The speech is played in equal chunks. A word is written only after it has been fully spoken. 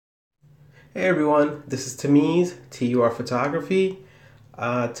Hey everyone, this is Tamiz, TUR Photography.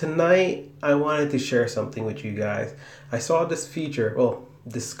 Tonight I wanted to share something with you guys. I saw this feature,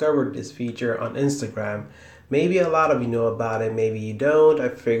 discovered this feature on Instagram. Maybe a lot of you know about it, maybe you don't. I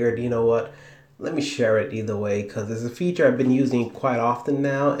figured, you know what, let me share it either way because it's a feature I've been using quite often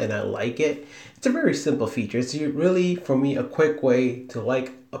now and I like it. It's a very simple feature. It's really, for me, a quick way to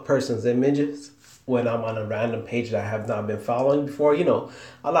like a person's images when I'm on a random page that I have not been following before. You know,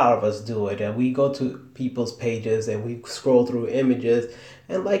 a lot of us do it, and we go to people's pages and we scroll through images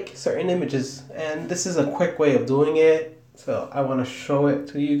and like certain images, and this is a quick way of doing it. So I want to show it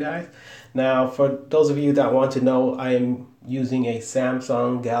to you guys. Now, for those of you that want to know, I am using a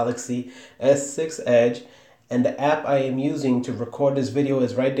Samsung Galaxy S6 Edge, and the app I am using to record this video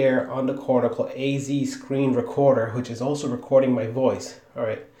is right there on the corner called AZ Screen Recorder, which is also recording my voice. All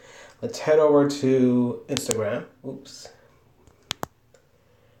right, let's head over to Instagram. Oops.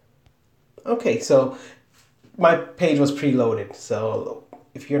 Okay, so my page was preloaded. So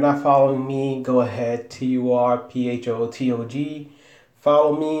if you're not following me, go ahead, TURPHOTOG.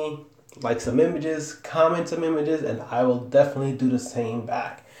 Follow me, like some images, comment some images, and I will definitely do the same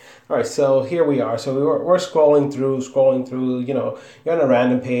back. All right, so here we are. So we're scrolling through, you know, you're on a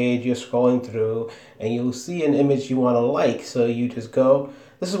random page, you're scrolling through, and you'll see an image you want to like. So you just go,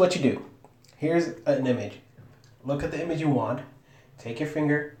 this is what you do. Here's an image. Look at the image you want, take your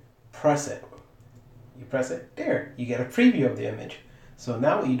finger, press it. You press it, there, you get a preview of the image. So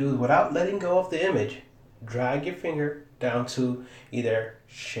now what you do is, without letting go of the image, drag your finger down to either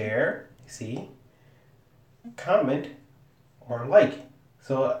share, see, comment, or like.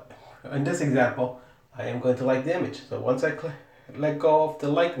 So in this example, I am going to like the image. So once I let go of the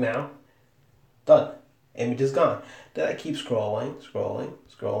like now, done. Image is gone. Then I keep scrolling,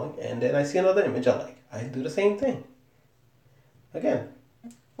 and then I see another image I like. I do the same thing. Again,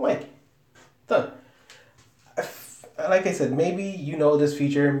 like, done. Like I said, maybe you know this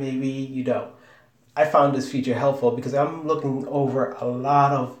feature, maybe you don't. I found this feature helpful because I'm looking over a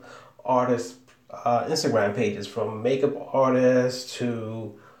lot of artists' Instagram pages, from makeup artists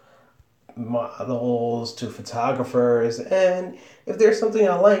to models to photographers, and if there's something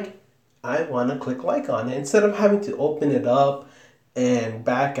I like, I want to click like on it instead of having to open it up and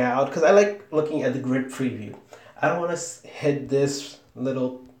back out, because I like looking at the grid preview. I don't want to hit this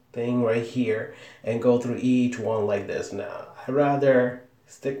little thing right here and go through each one like this. Now I'd rather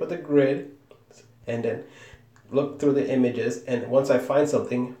stick with the grid and then look through the images, and once I find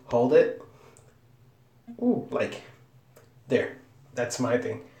something, hold it. Ooh, like there. That's my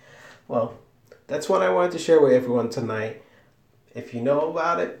thing. Well, that's what I wanted to share with everyone tonight. If you know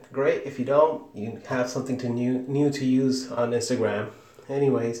about it, great. If you don't, you have something new to use on Instagram.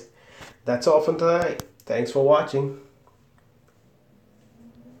 Anyways, that's all for tonight. Thanks for watching.